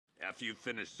After you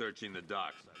finish searching the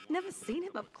docks, Never seen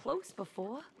him up close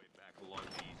before. way back along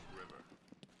the East River.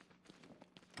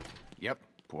 Yep,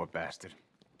 poor bastard.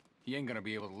 He ain't gonna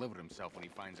be able to live with himself when he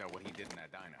finds out what he did in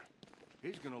that diner.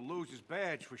 He's gonna lose his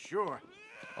badge for sure.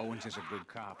 Owens is a good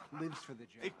cop. Lives for the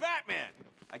job. Hey, Batman!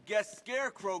 I guess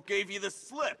Scarecrow gave you the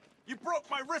slip. You broke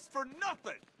my wrist for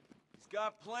nothing! He's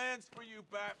got plans for you,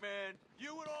 Batman.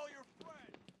 You and all your friends.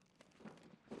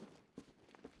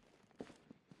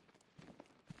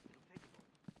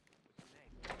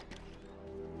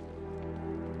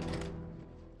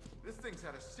 This thing's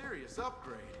had a serious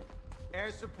upgrade.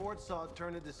 Air support saw it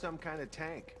turn into some kind of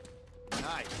tank.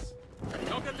 Nice.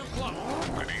 Don't get too close!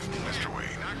 Good evening, Mr. Wayne.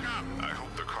 I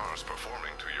hope the car's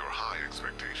performing to your high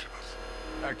expectations.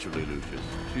 Actually, Lucius,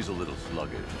 she's a little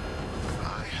sluggish.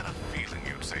 I had a feeling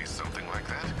you'd say something like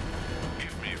that.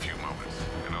 Give me a few moments,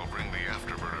 and I'll bring the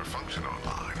afterburner function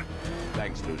online.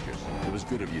 Thanks, Lucius. It was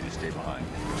good of you to stay behind.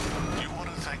 You want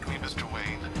to thank me, Mr.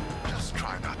 Wayne? Just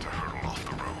try not to hurtle off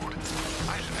the road.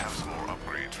 I should have some more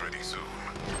upgrades ready soon.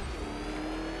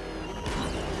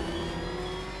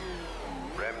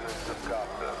 Remnants of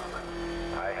Gotham,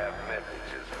 I have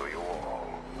messages for you all.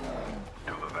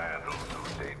 To the vandals who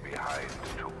stayed behind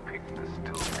to pick the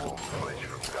still warm flesh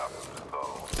from Gotham's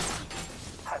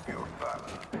bones. Have your fun.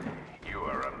 You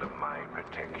are under my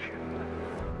protection.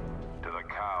 To the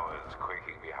cowards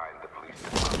quaking behind the police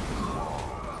department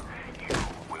walls, you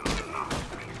will not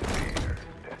be spared.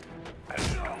 And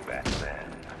to Batman,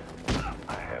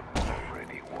 I have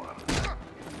already won.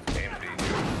 Emptied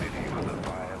your city with a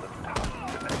violent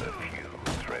touch and a few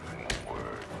threatening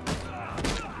words.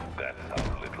 That's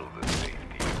how little the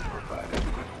safety you provided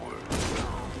could work.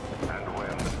 And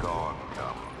when the dawn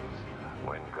comes,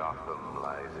 when Gotham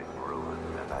lies in ruin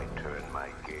and I turn my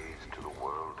gaze to the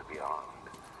world beyond,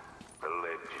 the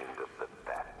legend of the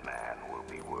Batman will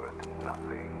be worth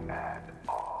nothing at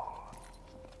all.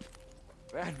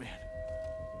 Batman.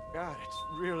 God, it's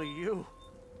really you.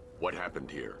 What happened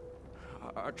here?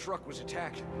 Our truck was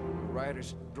attacked.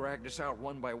 Rioters dragged us out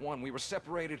one by one. We were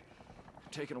separated,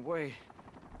 taken away.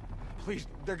 Please,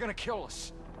 they're gonna kill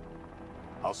us.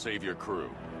 I'll save your crew.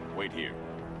 Wait here.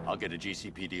 I'll get a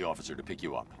GCPD officer to pick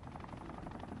you up.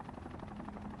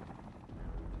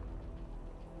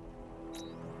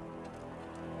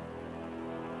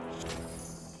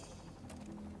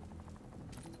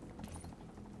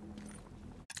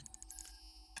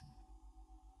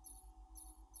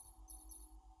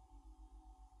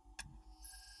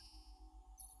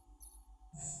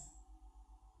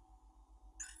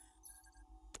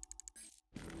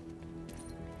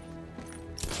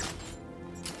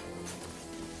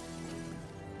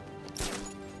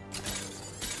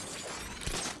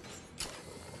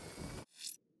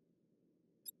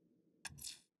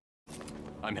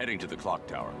 I'm heading to the clock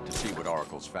tower to see what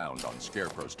Oracle's found on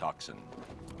Scarecrow's toxin.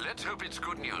 Let's hope it's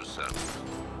good news, sir.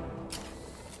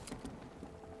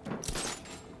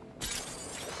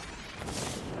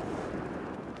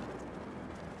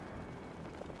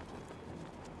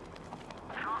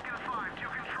 Falcon 5 to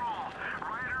control.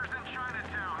 Rioters in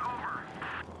Chinatown, over.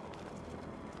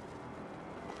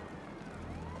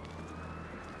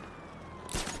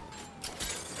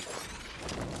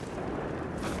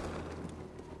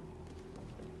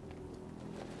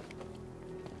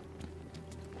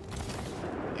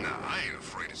 Nah, I ain't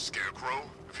afraid of Scarecrow.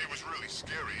 If he was really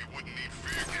scary, he wouldn't need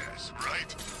fear gas,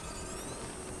 right?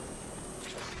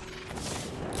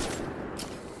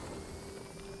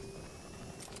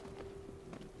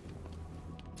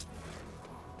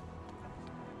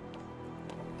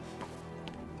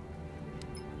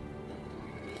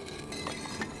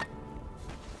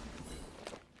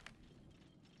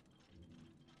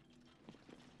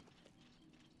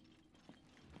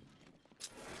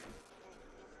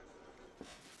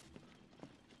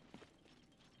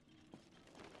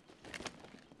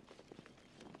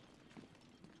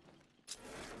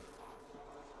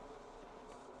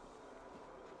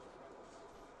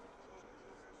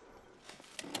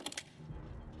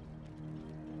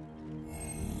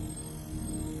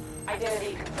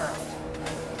 Identity confirmed.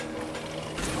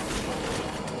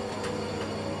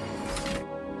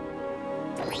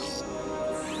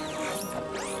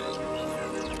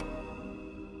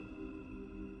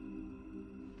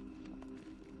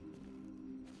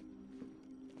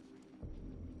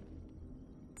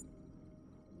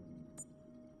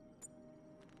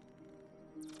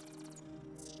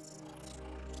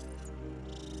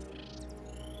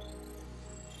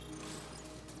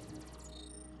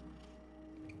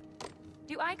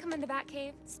 Do I come in the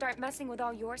Batcave, start messing with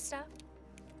all your stuff?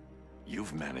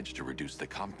 You've managed to reduce the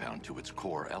compound to its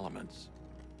core elements.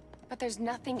 But there's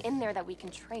nothing in there that we can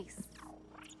trace.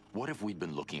 What if we'd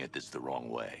been looking at this the wrong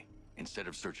way? Instead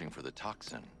of searching for the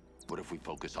toxin, what if we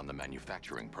focus on the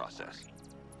manufacturing process?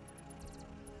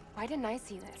 Why didn't I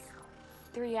see this?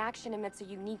 The reaction emits a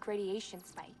unique radiation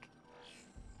spike.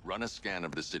 Run a scan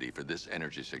of the city for this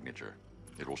energy signature.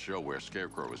 It will show where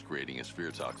Scarecrow is creating his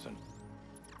fear toxin.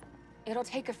 It'll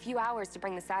take a few hours to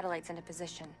bring the satellites into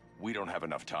position. We don't have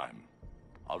enough time.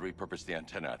 I'll repurpose the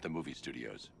antenna at the movie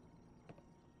studios.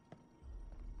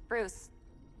 Bruce,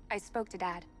 I spoke to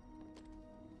Dad.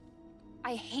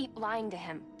 I hate lying to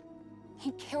him.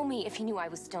 He'd kill me if he knew I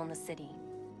was still in the city.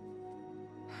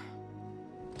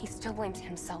 He still blames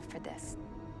himself for this.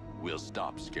 We'll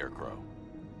stop Scarecrow.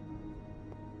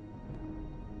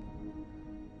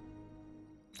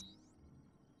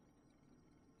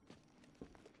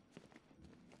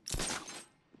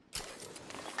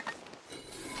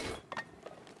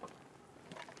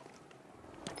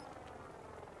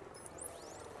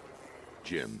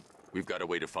 Jim, we've got a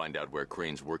way to find out where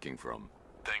Crane's working from.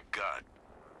 Thank God.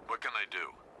 What can I do?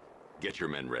 Get your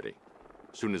men ready.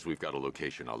 Soon as we've got a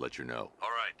location, I'll let you know. All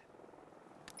right.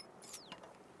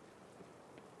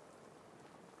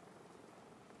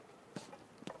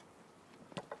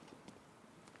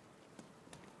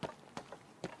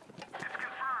 It's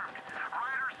confirmed.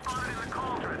 Riders spotted in the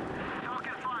cauldron.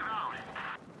 Falcon 5 out.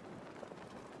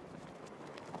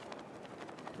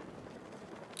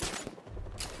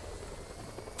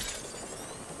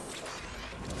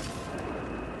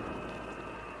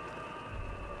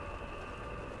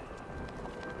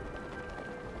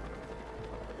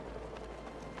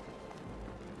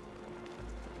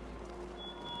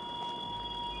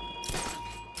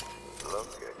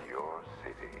 Look at your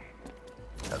city.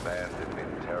 Abandoned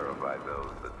in terror by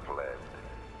those that fled.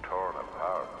 Torn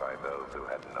apart by those who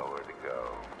had nowhere to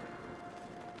go.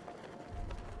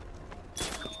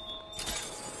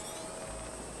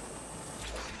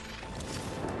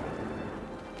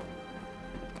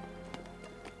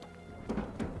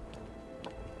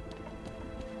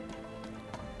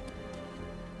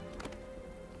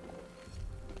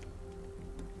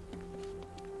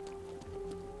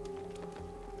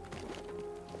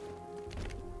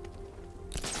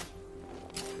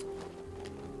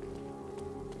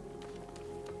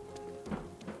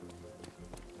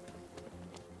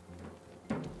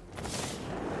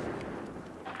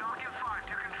 Falcon 5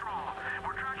 to control.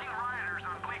 We're tracking rioters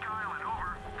on Bleak Island.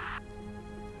 Over.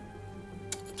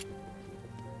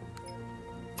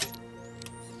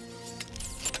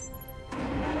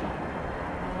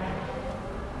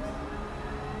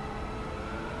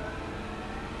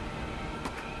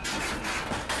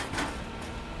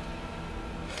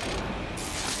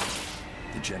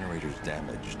 The generator's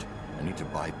damaged. I need to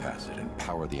bypass it and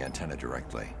power the antenna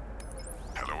directly.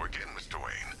 Hello again, Mr.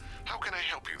 Wayne. How can I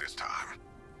help you this time?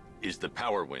 Is the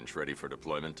power winch ready for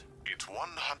deployment? It's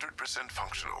 100%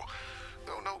 functional,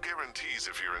 though no guarantees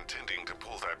if you're intending to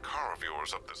pull that car of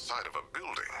yours up the side of a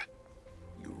building.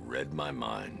 You read my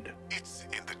mind. It's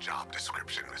in the job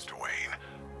description, Mr. Wayne.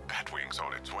 Batwing's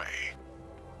on its way.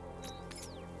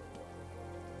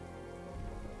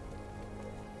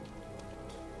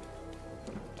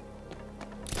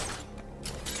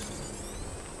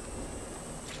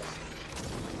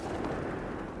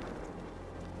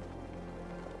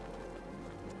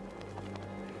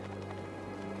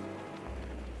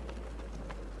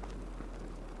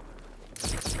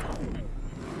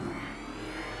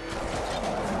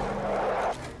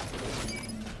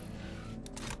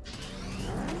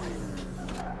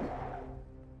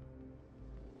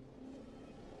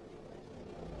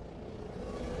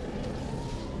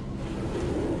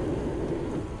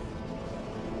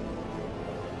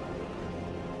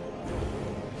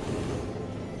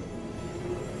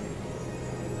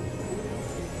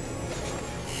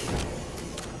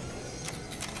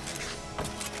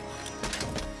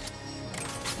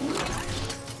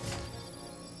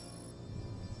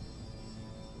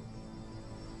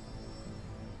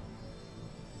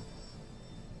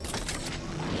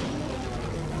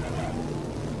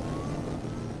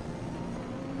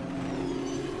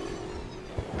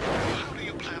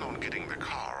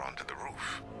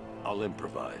 I'll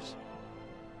improvise.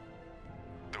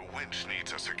 The winch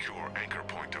needs a secure anchor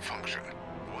point to function.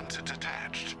 Once it's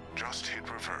attached, just hit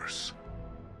reverse.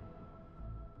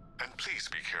 And please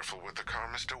be careful with the car,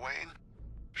 Mr. Wayne.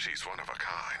 She's one of a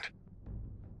kind.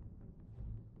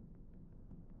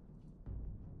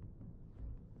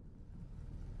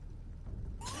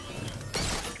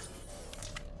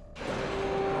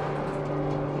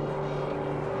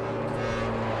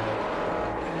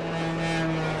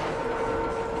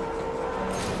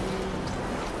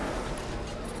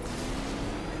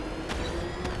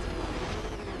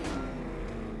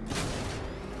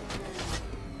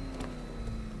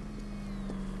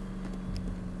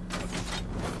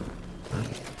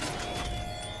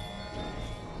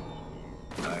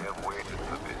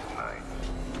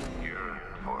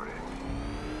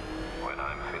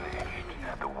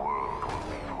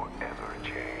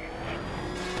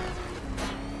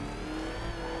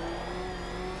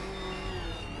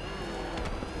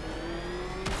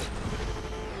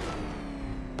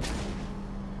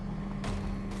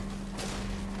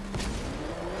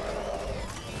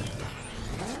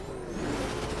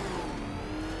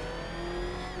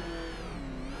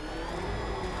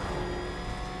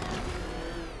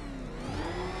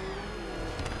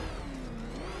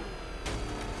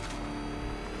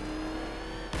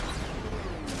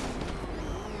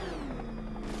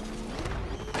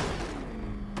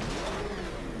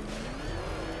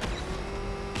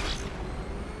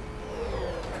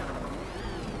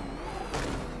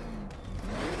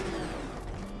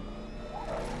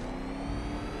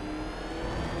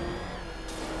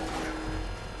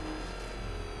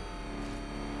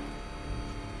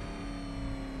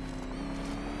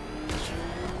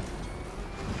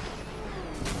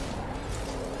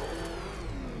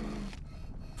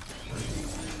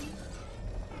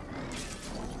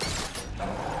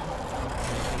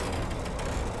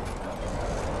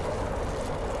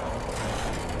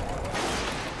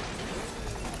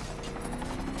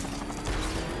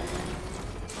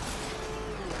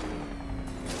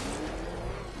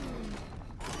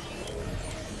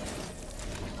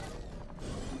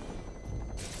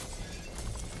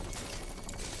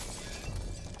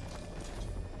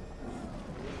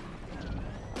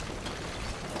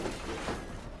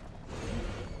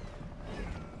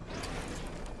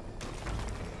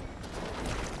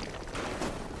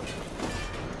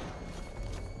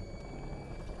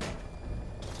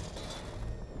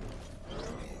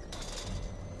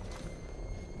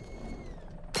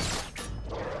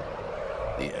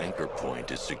 The anchor point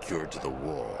is secured to the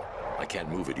wall. I can't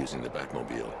move it using the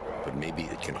Batmobile, but maybe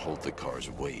it can hold the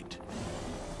car's weight.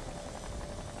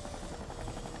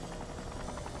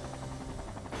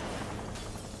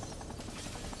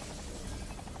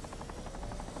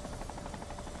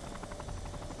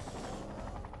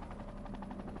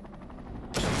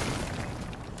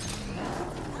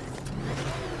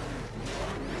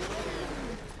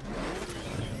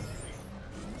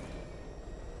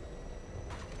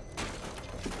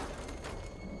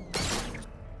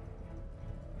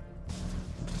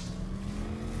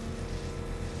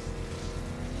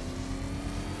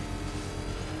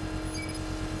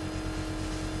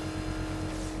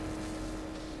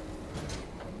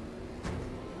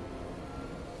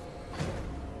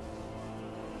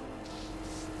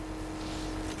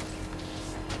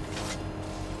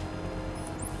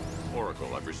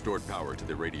 Oracle, I've restored power to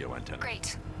the radio antenna.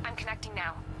 Great. I'm connecting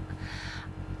now.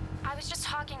 I was just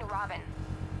talking to Robin.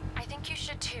 I think you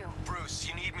should too. Bruce,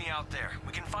 you need me out there.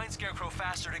 We can find Scarecrow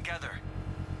faster together.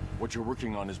 What you're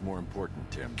working on is more important,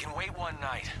 Tim. Can wait one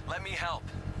night. Let me help.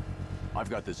 I've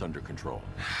got this under control.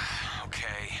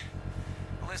 Okay.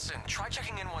 Listen, try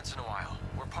checking in once in a while.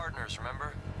 We're partners,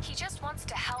 remember? He just wants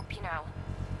to help, you know.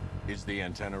 Is the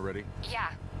antenna ready?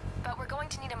 Yeah, but we're going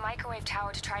to need a microwave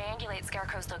tower to triangulate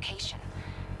Scarecrow's location.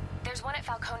 There's one at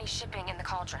Falcone's shipping in the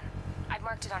Cauldron. I've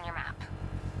marked it on your map.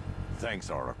 Thanks,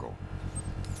 Oracle.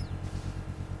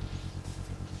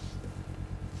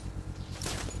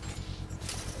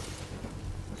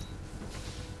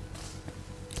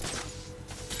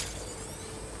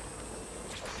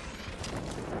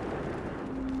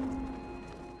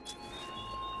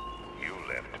 You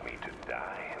left me to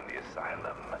die in the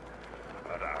asylum,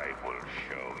 but I will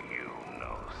show you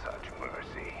no such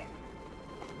mercy.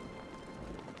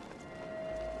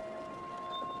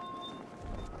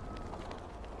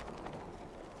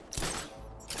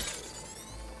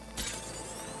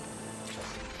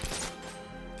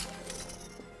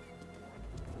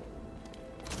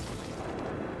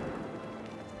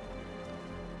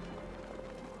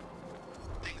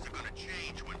 Things are gonna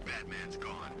change when Batman's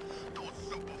gone. Those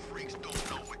super freaks don't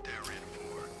know what they're in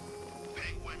for.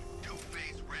 Penguin,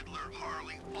 Two-Face, Riddler,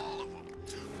 Harley, all of them.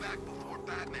 Back before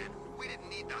Batman, we didn't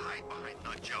need to hide behind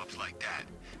nut jobs like that.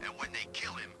 And when they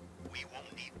kill him, we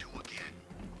won't need to again.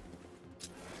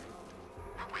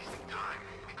 We're wasting time.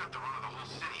 We got the run of the whole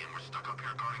city and we're stuck up here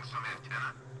guarding some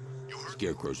antenna. You heard?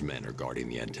 Scarecrow's men are guarding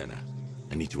the antenna.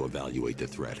 I need to evaluate the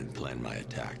threat and plan my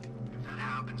attack. If that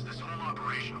happens, this whole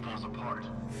operation falls apart.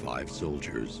 5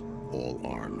 soldiers, all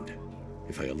armed.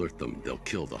 If I alert them, they'll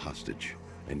kill the hostage.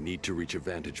 I need to reach a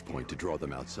vantage point to draw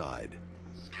them outside.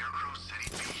 Scarecrow said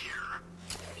he'd be here.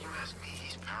 If you ask me,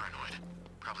 he's paranoid.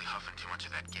 Probably huffing too much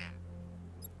of that gas.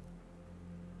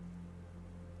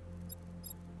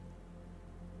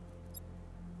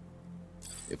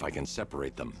 If I can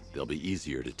separate them, they'll be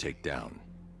easier to take down.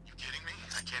 You kidding me?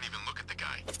 I can't even look at the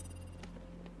guy.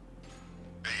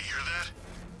 Hey, you hear that?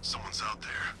 Someone's out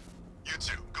there. You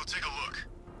two, go take a look.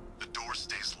 The door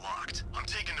stays locked. I'm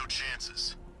taking no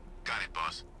chances. Got it,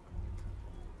 boss.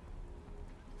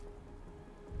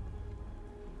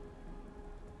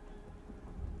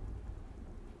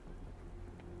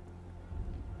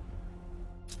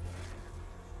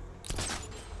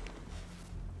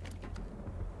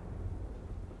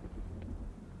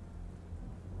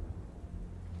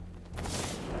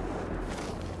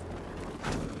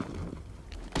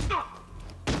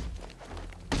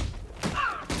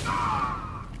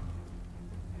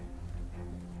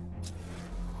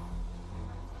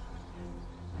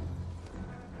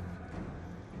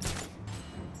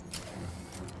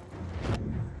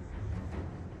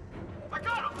 I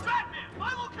got him! Batman!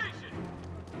 My location!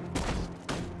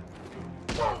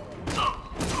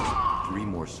 3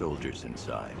 more soldiers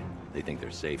inside. They think they're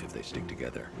safe if they stick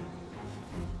together.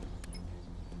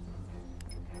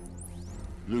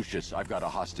 Lucius, I've got a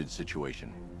hostage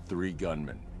situation. 3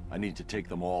 gunmen. I need to take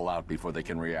them all out before they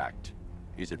can react.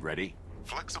 Is it ready?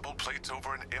 Flexible plates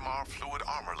over an MR fluid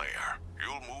armor layer.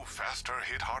 You'll move faster,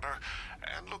 hit harder,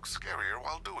 and look scarier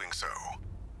while doing so.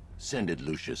 Send it,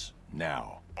 Lucius.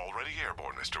 Now. Already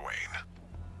airborne, Mr. Wayne.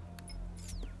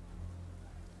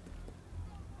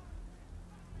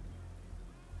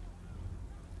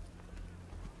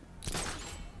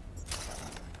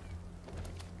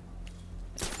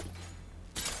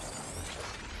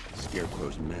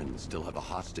 Scarecrow's men still have a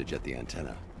hostage at the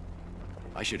antenna.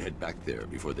 I should head back there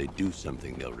before they do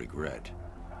something they'll regret.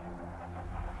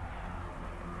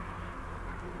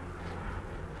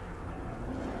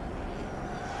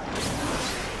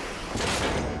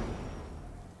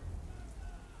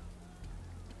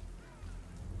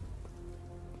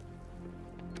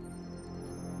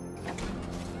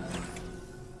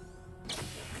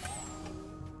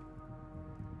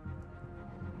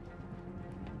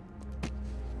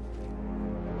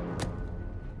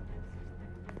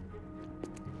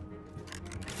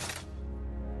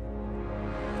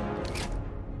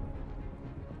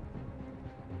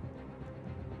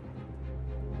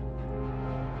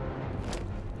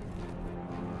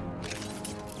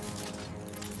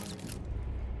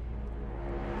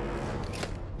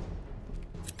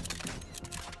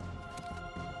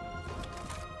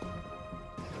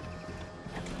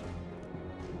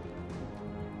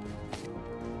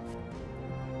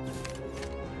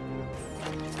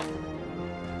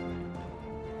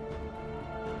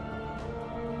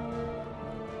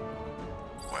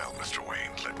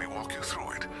 let me walk you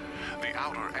through it. The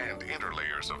outer and inner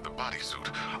layers of the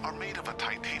bodysuit are made of a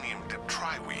titanium-dipped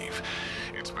tri-weave.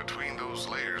 It's between those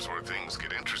layers where things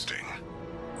get interesting.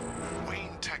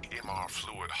 Wayne Tech MR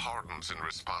fluid hardens in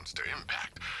response to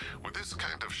impact. With this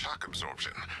kind of shock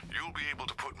absorption, you'll be able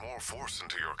to put more force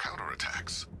into your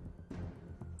counterattacks.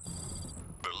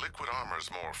 The liquid armor's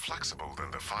more flexible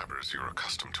than the fibers you're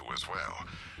accustomed to as well.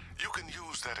 You can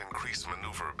use that increased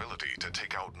maneuverability to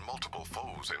take out multiple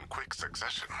foes in quick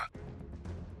succession.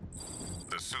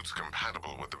 The suit's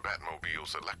compatible with the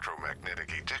Batmobile's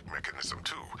electromagnetic eject mechanism,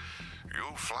 too.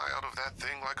 You'll fly out of that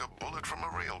thing like a bullet from a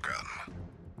railgun.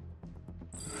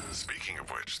 Speaking of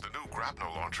which, the new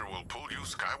grapnel launcher will pull you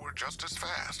skyward just as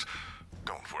fast.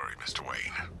 Don't worry, Mr.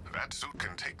 Wayne. That suit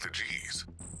can take the G's.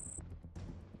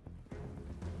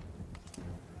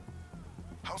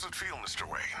 How's it feel, Mr.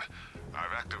 Wayne?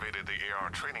 I've activated the AR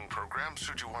training program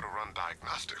should you want to run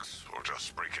diagnostics, or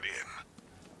just break it in.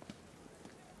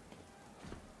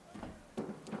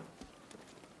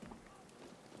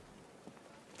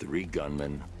 3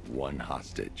 gunmen, 1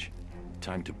 hostage.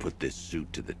 Time to put this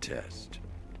suit to the test.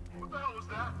 What the hell was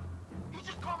that? He's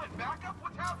just calling backup?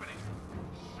 What's happening?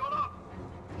 Shut up!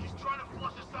 He's trying to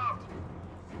flush us out.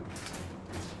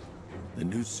 The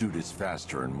new suit is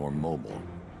faster and more mobile.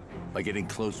 By getting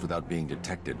close without being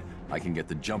detected, I can get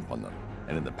the jump on them,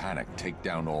 and in the panic, take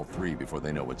down all 3 before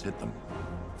they know what's hit them.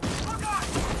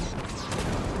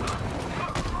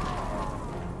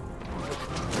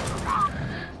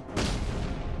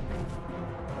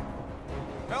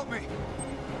 Help me!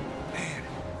 Man,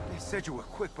 they said you were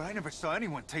quick, but I never saw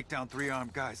anyone take down 3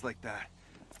 armed guys like that.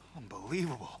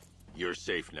 Unbelievable. You're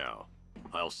safe now.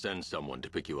 I'll send someone to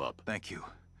pick you up. Thank you.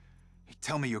 Hey,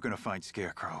 tell me you're gonna find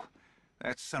Scarecrow.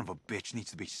 That son of a bitch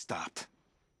needs to be stopped.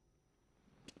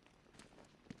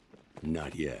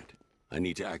 Not yet. I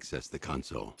need to access the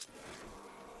console.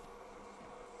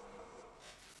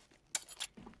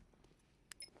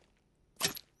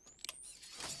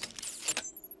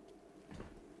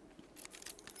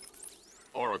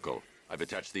 Oracle, I've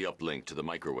attached the uplink to the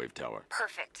microwave tower.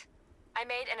 Perfect. I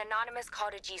made an anonymous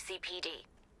call to GCPD.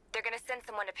 They're gonna send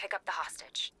someone to pick up the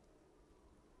hostage.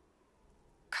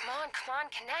 Come on,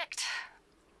 connect.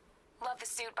 Love the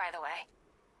suit, by the way.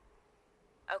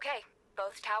 Okay,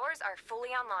 both towers are fully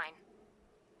online.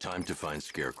 Time to find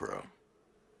Scarecrow.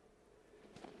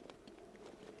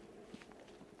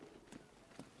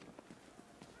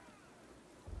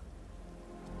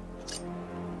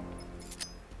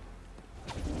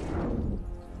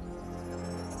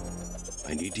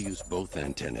 I need to use both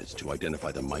antennas to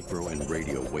identify the micro and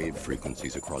radio wave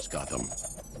frequencies across Gotham.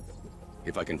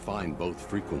 If I can find both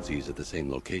frequencies at the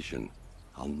same location,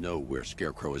 I'll know where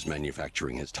Scarecrow is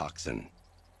manufacturing his toxin.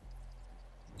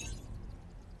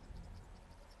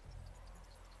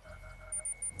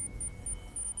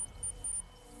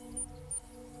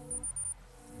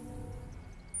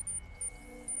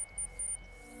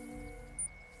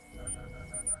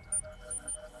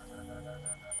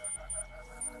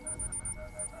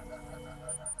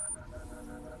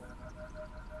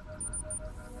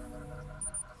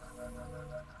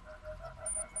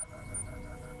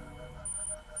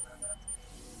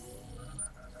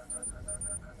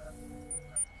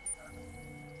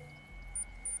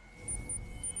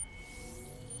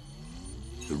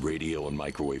 The radio and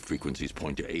microwave frequencies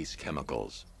point to Ace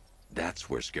Chemicals. That's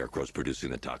where Scarecrow's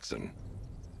producing the toxin.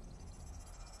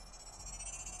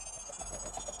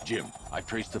 Jim, I've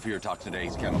traced the fear toxin to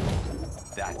Ace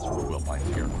Chemicals. That's where we'll find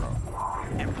Scarecrow.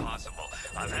 Impossible.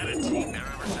 I've had a team there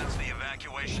ever since the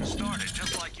evacuation started,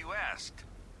 just like you asked.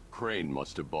 Crane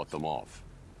must have bought them off.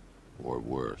 Or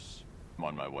worse. I'm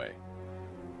on my way.